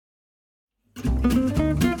Hey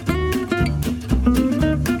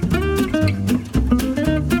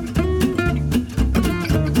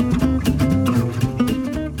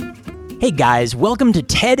guys, welcome to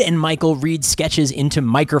Ted and Michael Read Sketches into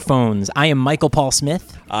Microphones. I am Michael Paul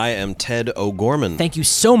Smith. I am Ted O'Gorman. Thank you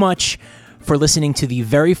so much for listening to the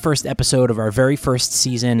very first episode of our very first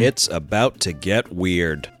season. It's about to get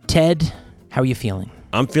weird. Ted, how are you feeling?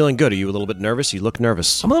 I'm feeling good. Are you a little bit nervous? You look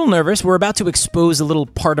nervous. I'm a little nervous. We're about to expose a little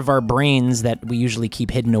part of our brains that we usually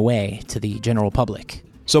keep hidden away to the general public.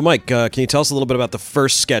 So, Mike, can you tell us a little bit about the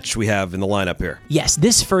first sketch we have in the lineup here? Yes,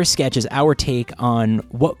 this first sketch is our take on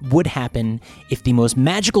what would happen if the most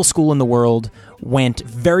magical school in the world went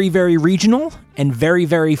very, very regional and very,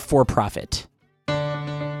 very for-profit.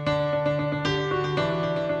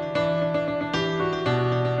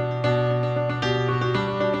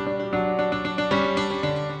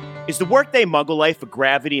 Is the workday muggle life of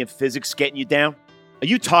gravity and physics getting you down? Are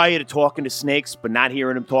you tired of talking to snakes but not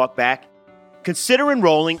hearing them talk back? Consider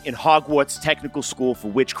enrolling in Hogwarts Technical School for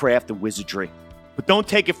Witchcraft and Wizardry. But don't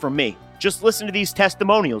take it from me. Just listen to these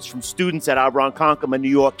testimonials from students at our Ronkonkoma, New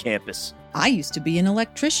York campus. I used to be an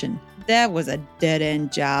electrician. That was a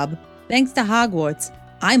dead-end job. Thanks to Hogwarts,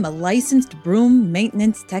 I'm a licensed broom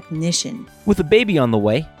maintenance technician. With a baby on the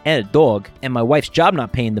way, and a dog, and my wife's job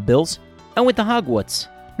not paying the bills, I went to Hogwarts.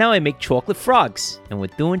 Now I make chocolate frogs, and we're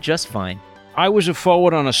doing just fine. I was a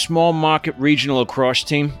forward on a small market regional lacrosse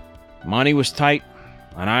team. Money was tight,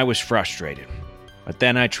 and I was frustrated. But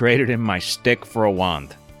then I traded in my stick for a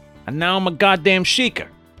wand. And now I'm a goddamn Sheikah.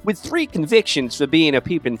 With 3 convictions for being a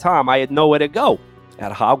peeping Tom, I had nowhere to go.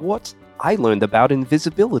 At Hogwarts, I learned about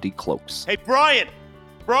invisibility cloaks. Hey, Brian!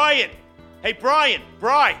 Brian! Hey, Brian!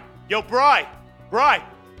 Bri! Yo, Bri! Bri!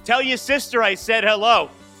 Tell your sister I said hello.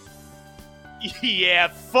 Yeah,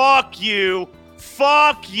 fuck you!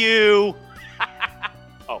 Fuck you!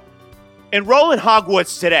 Oh. Enroll in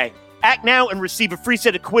Hogwarts today. Act now and receive a free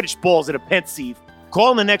set of Quidditch balls at a Pensieve.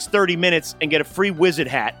 Call in the next 30 minutes and get a free wizard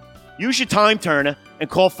hat. Use your time turner and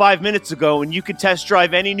call 5 minutes ago and you can test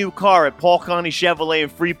drive any new car at Paul Connie Chevrolet in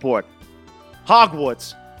Freeport.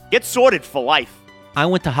 Hogwarts. Get sorted for life. I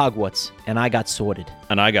went to Hogwarts, and I got sorted.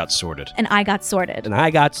 And I got sorted. And I got sorted. And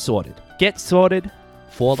I got sorted. Get sorted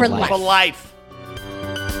for life. For life.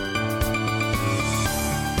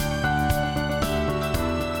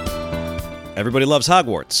 Everybody loves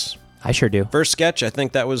Hogwarts. I sure do. First sketch, I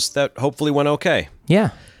think that hopefully went okay. Yeah.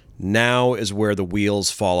 Now is where the wheels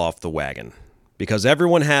fall off the wagon. Because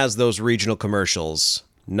everyone has those regional commercials,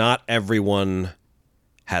 not everyone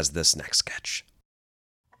has this next sketch.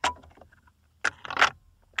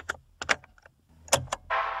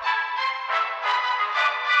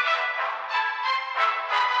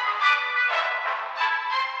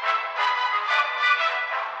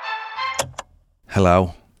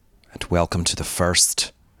 Hello, and welcome to the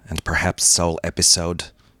first and perhaps sole episode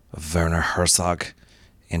of Werner Herzog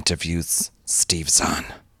Interviews Steve Zahn.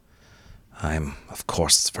 I'm, of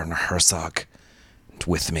course, Werner Herzog, and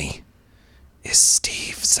with me is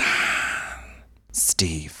Steve Zahn.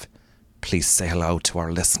 Steve, please say hello to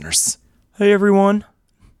our listeners. Hey everyone.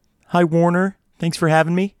 Hi Warner. Thanks for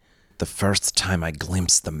having me. The first time I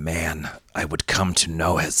glimpsed the man I would come to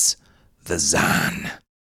know as the Zahn,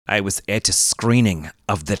 I was at a screening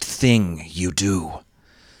of That Thing You Do.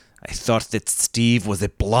 I thought that Steve was a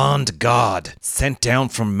blonde god sent down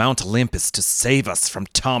from Mount Olympus to save us from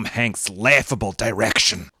Tom Hanks' laughable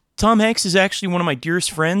direction. Tom Hanks is actually one of my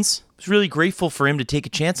dearest friends. I was really grateful for him to take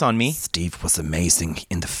a chance on me. Steve was amazing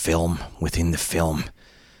in the film, within the film,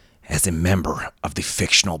 as a member of the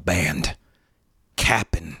fictional band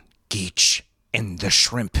Cap'n Geach and the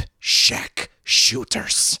Shrimp Shack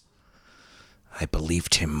Shooters. I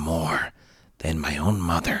believed him more than my own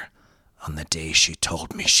mother on the day she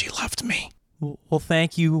told me she loved me. Well,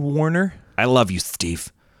 thank you, Warner. I love you,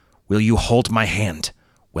 Steve. Will you hold my hand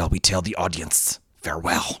while we tell the audience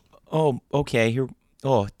farewell? Oh, okay. You're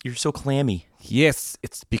so clammy. Yes,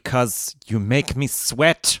 it's because you make me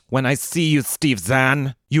sweat when I see you, Steve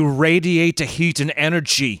Zahn. You radiate a heat and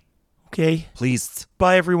energy. Okay. Please.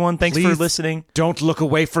 Bye, everyone. Thanks Please for listening. Don't look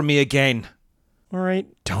away from me again. All right.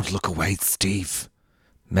 Don't look away, Steve.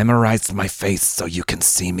 Memorize my face so you can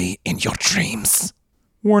see me in your dreams.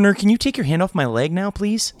 Warner, can you take your hand off my leg now,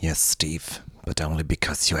 please? Yes, Steve, but only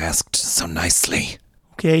because you asked so nicely.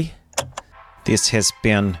 Okay. This has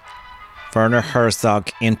been Werner Herzog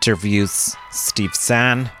Interviews Steve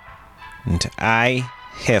Zahn, and I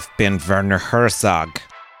have been Werner Herzog.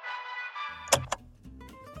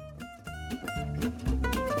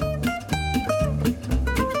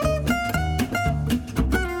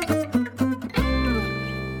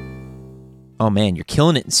 Oh, man, you're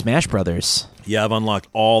killing it in Smash Brothers. Yeah, I've unlocked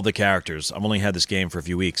all the characters. I've only had this game for a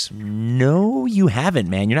few weeks. No, you haven't,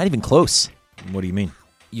 man. You're not even close. What do you mean?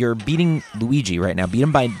 You're beating Luigi right now. You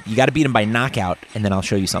got to beat him by knockout, and then I'll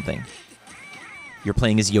show you something. You're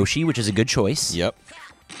playing as Yoshi, which is a good choice. Yep.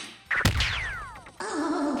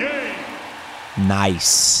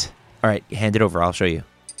 Nice. All right, hand it over. I'll show you.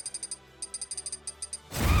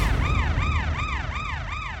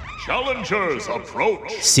 Challengers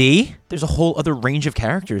approach. See? There's a whole other range of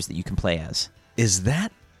characters that you can play as. Is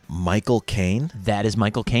that Michael Caine? That is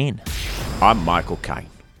Michael Caine. I'm Michael Caine.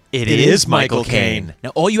 It is Michael Caine.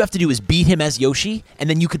 Now, all you have to do is beat him as Yoshi, and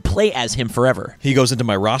then you could play as him forever. He goes into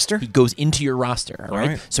my roster? He goes into your roster, all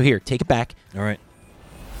right? So here, take it back. All right.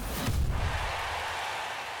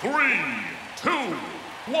 3, 2,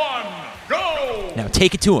 1, go! Now,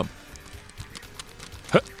 take it to him.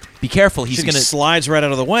 Be careful. He's He going to... slides right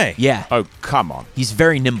out of the way. Yeah. Oh, come on. He's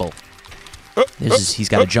very nimble. He's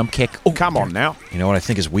got a jump kick. Oh, Come on now. You know what I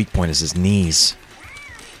think his weak point is his knees.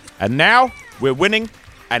 And now we're winning,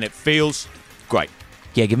 and it feels great.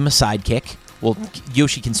 Yeah, give him a side kick. Well,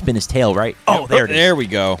 Yoshi can spin his tail, right? Oh, there it is. There we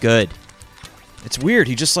go. Good. It's weird.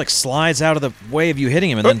 He just like slides out of the way of you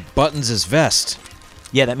hitting him and then buttons his vest.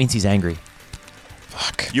 Yeah, that means he's angry.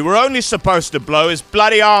 Fuck. You were only supposed to blow his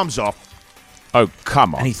bloody arms off. Oh,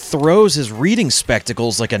 come on. And he throws his reading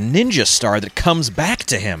spectacles like a ninja star that comes back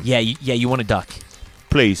to him. Yeah, you want to duck.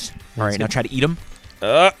 Please. All right, now try to eat him.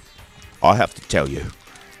 I have to tell you,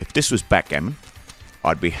 if this was backgammon,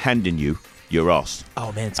 I'd be handing you your ass.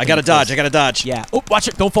 Oh, man. I gotta dodge. I gotta dodge. Yeah. Oh, watch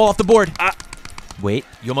it. Don't fall off the board. Wait,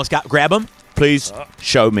 you almost grab him? Please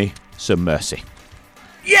show me some mercy.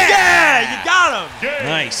 Yeah, you got him.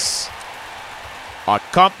 Nice. I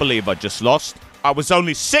can't believe I just lost. I was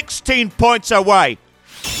only 16 points away.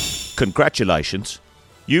 Congratulations.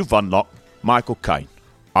 You've unlocked Michael Caine.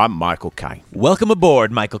 I'm Michael Caine. Welcome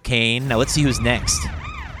aboard, Michael Caine. Now let's see who's next.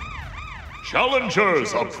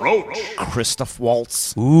 Challengers approach. Christoph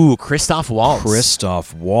Waltz. Ooh, Christoph Waltz.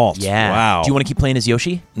 Christoph Waltz. Yeah. Wow. Do you want to keep playing as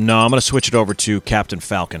Yoshi? No, I'm gonna switch it over to Captain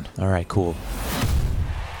Falcon. All right, cool.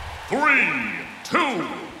 3, 2,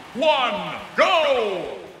 1,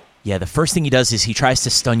 go! Yeah, the first thing he does is he tries to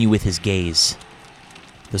stun you with his gaze.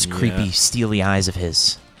 Those creepy, steely eyes of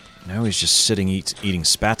his. Now he's just sitting eating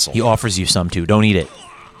spatzel. He offers you some, too. Don't eat it.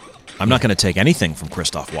 I'm not gonna take anything from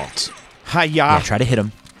Christoph Waltz. Hiya. Yeah, try to hit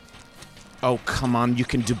him. Oh, come on. You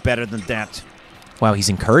can do better than that. Wow, he's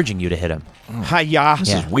encouraging you to hit him. Hiya. This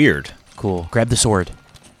Yeah. is weird. Cool. Grab the sword.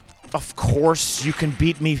 Of course, you can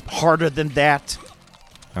beat me harder than that.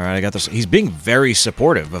 All right, I got this. He's being very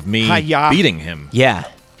supportive of me Hiya. beating him. Yeah,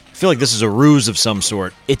 I feel like this is a ruse of some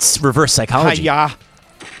sort. it's reverse psychology. Hiya.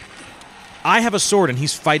 I have a sword and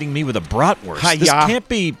he's fighting me with a bratwurst. This Hiya. can't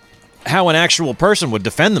be how an actual person would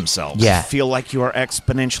defend themselves. Yeah. I feel like you are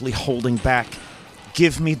exponentially holding back.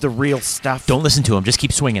 Give me the real stuff. Don't listen to him. Just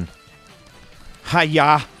keep swinging.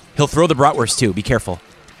 Hiya. He'll throw the bratwurst, too. Be careful.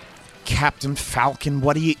 Captain Falcon,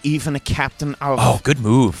 what are you even a captain of? Oh, good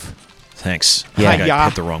move. Thanks. Yeah. I think I Hiya.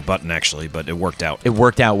 hit the wrong button, actually, but it worked out. It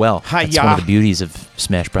worked out well. That's Hiya. one of the beauties of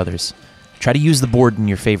Smash Brothers. Try to use the board in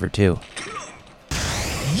your favor, too.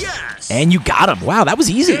 Yes! And you got him. Wow, that was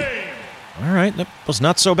easy. All right, that was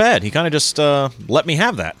not so bad. He kind of just let me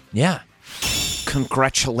have that. Yeah.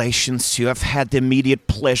 Congratulations, you have had the immediate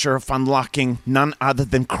pleasure of unlocking none other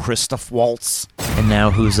than Christoph Waltz. And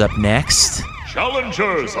now who's up next?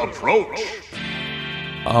 Challengers approach.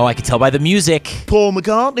 Oh, I can tell by the music. Paul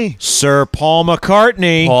McCartney. Sir Paul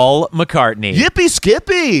McCartney. Paul McCartney. Yippee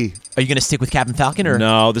Skippy! Are you going to stick with Captain Falcon or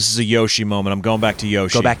No, this is a Yoshi moment. I'm going back to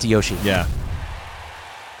Yoshi. go back to Yoshi? Yeah.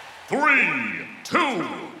 3, 2,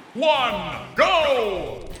 1,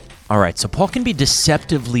 go! All right, so Paul can be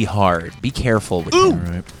deceptively hard. Be careful with him. All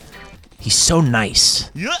right. He's so nice,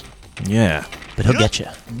 Yeah. but he'll get you.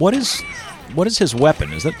 What is his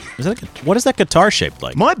weapon? What is that guitar shaped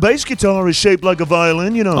like? My bass guitar is shaped like a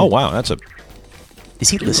violin, you know. Oh wow, that's a. Is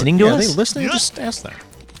he listening to Are us? they listening? Just ask that.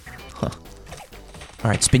 All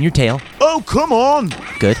right, spin your tail. Oh, come on.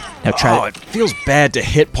 Good. Now try Oh, it feels bad to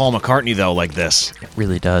hit Paul McCartney though like this. It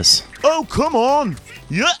really does. Oh, come on.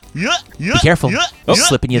 Yeah. Be careful. Yeah,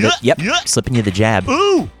 Slipping you the yeah, yep. yeah. Slipping you the jab.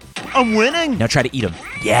 Ooh, I'm winning. Now try to eat him.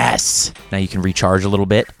 Yes. Now you can recharge a little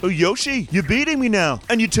bit. Oh, Yoshi, you're beating me now.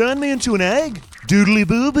 And you turned me into an egg. Doodly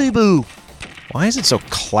boo. Why is it so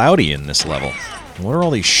cloudy in this level? What are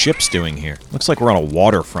all these ships doing here? Looks like we're on a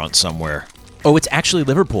waterfront somewhere. Oh, it's actually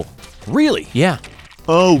Liverpool. Really? Yeah.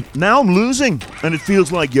 Oh, now I'm losing. And it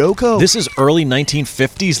feels like Yoko. This is early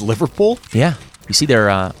 1950s Liverpool? Yeah. You see they're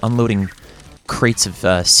unloading crates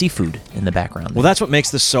of seafood in the background. Well, that's what makes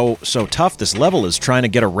this so tough. This level is trying to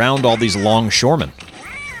get around all these longshoremen.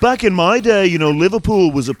 Back in my day,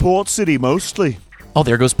 Liverpool was a port city mostly. Oh,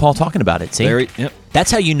 there goes Paul talking about it. See? Yep. That's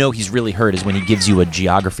how you know he's really hurt, is when he gives you a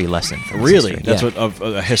geography lesson. Really? History. That's Yeah.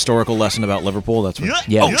 what a historical lesson about Liverpool? That's what.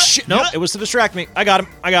 Yeah. Oh, shit. No, it was to distract me. I got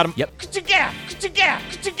him. Yep.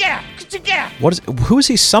 Who is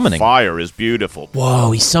he summoning? Fire is beautiful.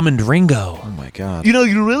 Whoa, he summoned Ringo. Oh, my God.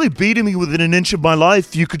 You're really beating me within an inch of my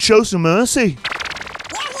life. You could show some mercy.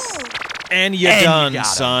 And you're done,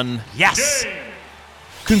 son. Yes.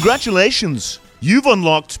 Congratulations. You've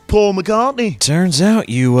unlocked Paul McCartney. Turns out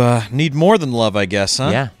you need more than love, I guess, huh?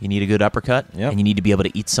 Yeah, you need a good uppercut, Yep. and you need to be able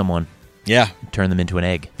to eat someone, Yeah. turn them into an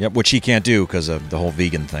egg. Yep, which he can't do because of the whole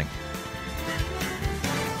vegan thing.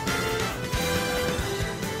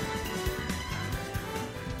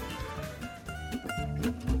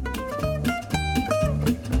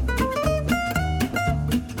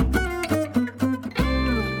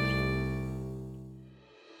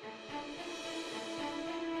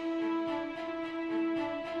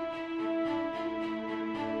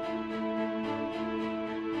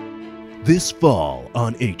 This fall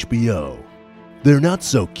on HBO. They're not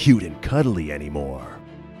so cute and cuddly anymore.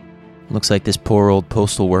 Looks like this poor old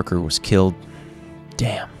postal worker was killed.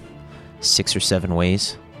 Damn. 6 or 7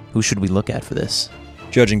 ways. Who should we look at for this?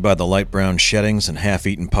 Judging by the light brown sheddings and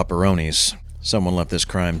half-eaten pepperonis, someone left this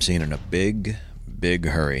crime scene in a big, big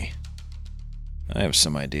hurry. I have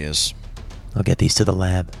some ideas. I'll get these to the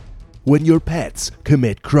lab. When your pets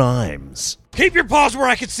commit crimes. Keep your paws where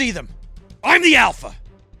I can see them. I'm the alpha.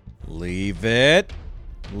 Leave it.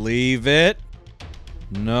 Leave it.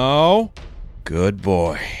 No. Good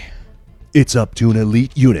boy. It's up to an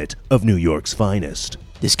elite unit of New York's finest.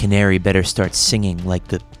 This canary better start singing like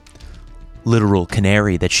the literal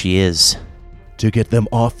canary that she is. To get them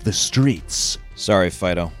off the streets. Sorry,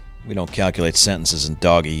 Fido. We don't calculate sentences in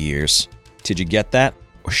doggy years. Did you get that?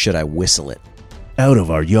 Or should I whistle it? Out of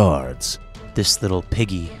our yards. This little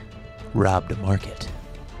piggy robbed a market.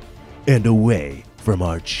 And away from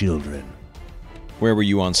our children. Where were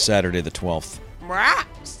you on Saturday the 12th? Brah,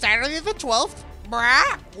 Saturday the 12th?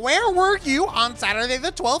 Brah, where were you on Saturday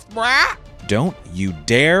the 12th? Brah. Don't you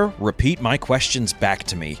dare repeat my questions back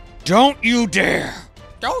to me. Don't you dare.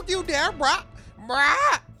 Don't you dare, brah.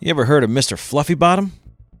 Brah. You ever heard of Mr. Fluffy Bottom?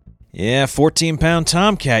 Yeah, 14-pound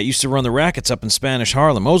Tomcat used to run the rackets up in Spanish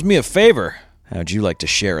Harlem. Owes me a favor. How'd you like to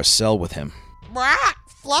share a cell with him? Brah,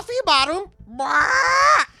 Fluffy Bottom. Brah.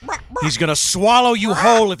 Brah, brah. He's gonna swallow you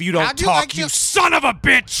whole if you don't How'd you talk, like you to- son of a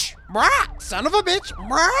bitch! Brah, son of a bitch.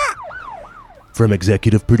 Brah. From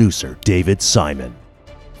executive producer David Simon.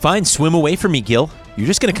 Fine, swim away from me, Gil. You're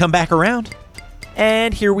just gonna come back around.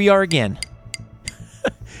 And here we are again.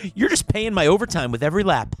 You're just paying my overtime with every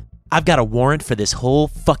lap. I've got a warrant for this whole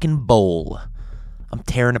fucking bowl. I'm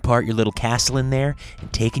tearing apart your little castle in there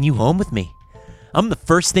and taking you home with me. I'm the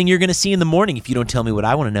first thing you're gonna see in the morning if you don't tell me what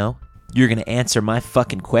I want to know. You're gonna answer my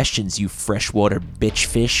fucking questions, you freshwater bitch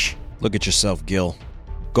fish. Look at yourself, Gil.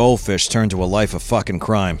 Goldfish turned to a life of fucking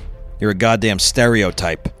crime. You're a goddamn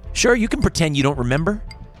stereotype. Sure, you can pretend you don't remember.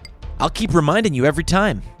 I'll keep reminding you every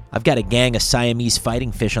time. I've got a gang of Siamese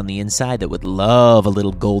fighting fish on the inside that would love a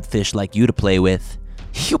little goldfish like you to play with.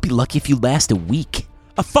 You'll be lucky if you last a week.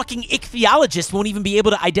 A fucking ichthyologist won't even be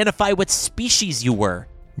able to identify what species you were.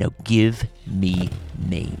 Now give me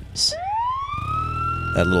names.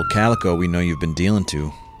 That little calico we know you've been dealing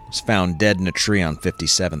to was found dead in a tree on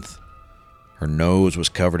 57th. Her nose was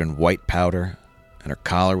covered in white powder, and her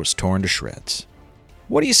collar was torn to shreds.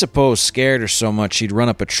 What do you suppose scared her so much she'd run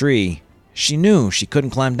up a tree she knew she couldn't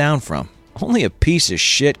climb down from? Only a piece of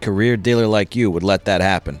shit career dealer like you would let that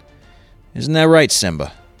happen. Isn't that right,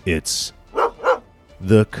 Simba? It's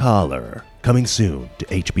The Collar, coming soon to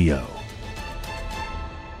HBO.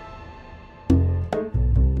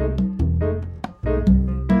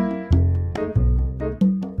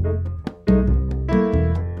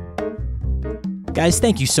 Guys,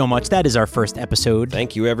 thank you so much. That is our first episode.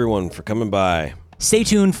 Thank you, everyone, for coming by. Stay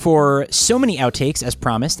tuned for so many outtakes as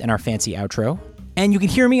promised in our fancy outro. And you can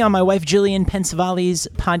hear me on my wife Jillian Pensavali's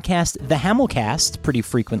podcast, The Hamilcast, pretty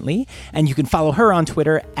frequently. And you can follow her on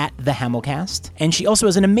Twitter at The Hamilcast. And she also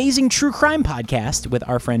has an amazing true crime podcast with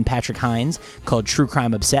our friend Patrick Hines called True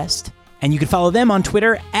Crime Obsessed. And you can follow them on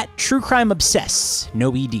Twitter at True Crime Obsess,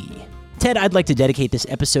 no ED. Ted, I'd like to dedicate this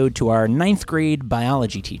episode to our 9th grade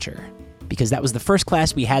biology teacher, because that was the first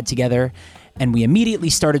class we had together, and we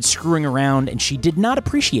immediately started screwing around, and she did not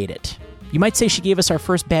appreciate it. You might say she gave us our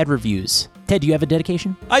first bad reviews. Ted, do you have a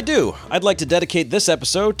dedication? I do. I'd like to dedicate this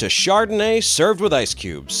episode to Chardonnay served with ice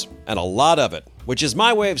cubes, and a lot of it. which is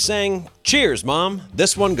my way of saying, cheers, Mom.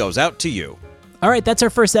 This one goes out to you. All right, that's our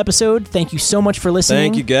first episode. Thank you so much for listening.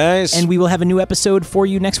 Thank you, guys. And we will have a new episode for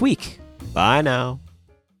you next week. Bye now.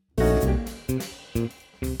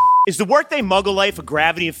 Is the workday muggle life of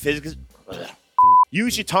gravity and physics?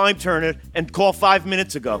 Use your time turner and call 5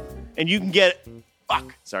 minutes ago, and you can get...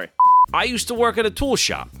 Fuck, sorry. I used to work at a tool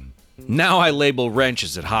shop. Now I label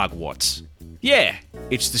wrenches at Hogwarts. Yeah,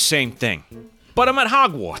 it's the same thing. But I'm at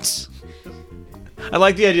Hogwarts. I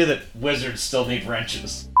like the idea that wizards still need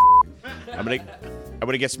wrenches. And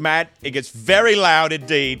when it gets mad, it gets very loud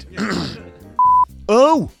indeed.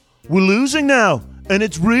 Oh, we're losing now, and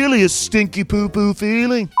it's really a stinky poo-poo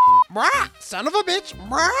feeling. Brah, son of a bitch.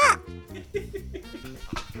 Brah.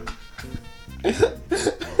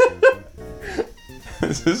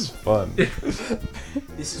 This is fun.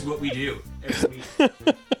 This is what we do every week.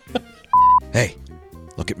 Hey,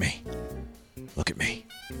 look at me. Look at me.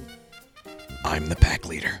 I'm the pack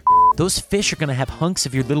leader. Those fish are gonna have hunks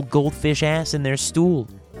of your little goldfish ass in their stool.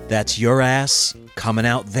 That's your ass coming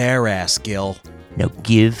out their ass, Gil. Now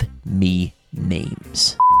give me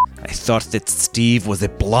names. I thought that Steve was a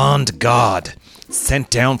blonde god, sent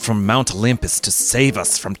down from Mount Olympus to save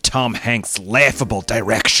us from Tom Hanks' laughable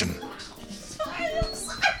direction.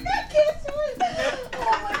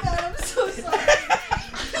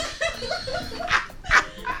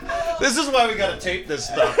 This is why we gotta tape this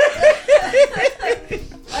stuff.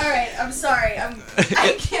 All right, I'm sorry.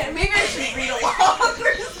 I can't. Maybe I should read along for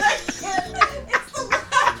a second. It's the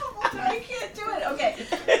laughable one. I can't do it. Okay,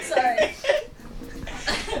 sorry.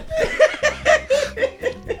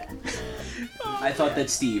 I thought that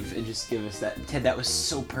Steve, and just give us that. Ted, that was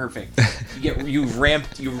so perfect. You ramp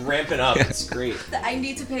it up. It's great. I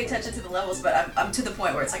need to pay attention to the levels, but I'm to the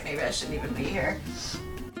point where it's like maybe I shouldn't even be here.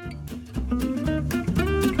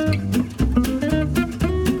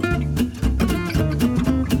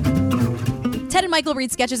 Ted and Michael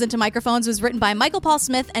Read Sketches into Microphones was written by Michael Paul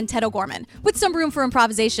Smith and Ted O'Gorman, with some room for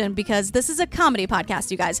improvisation because this is a comedy podcast,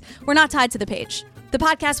 you guys. We're not tied to the page. The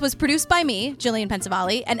podcast was produced by me, Jillian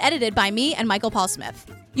Pensavalle, and edited by me and Michael Paul Smith.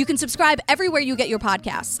 You can subscribe everywhere you get your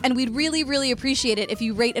podcasts, and we'd really, really appreciate it if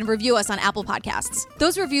you rate and review us on Apple Podcasts.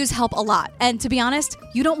 Those reviews help a lot, and to be honest,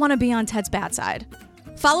 you don't want to be on Ted's bad side.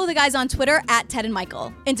 Follow the guys on Twitter at Ted and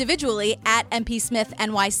Michael, individually at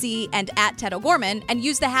MPSmithNYC and at Ted O'Gorman, and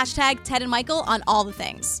use the hashtag Ted and Michael on all the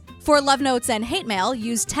things. For love notes and hate mail,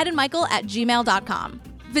 use tedandmichael@gmail.com.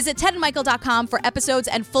 Visit tedandmichael.com for episodes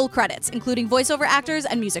and full credits, including voiceover actors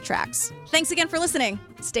and music tracks. Thanks again for listening.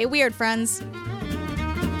 Stay weird, friends.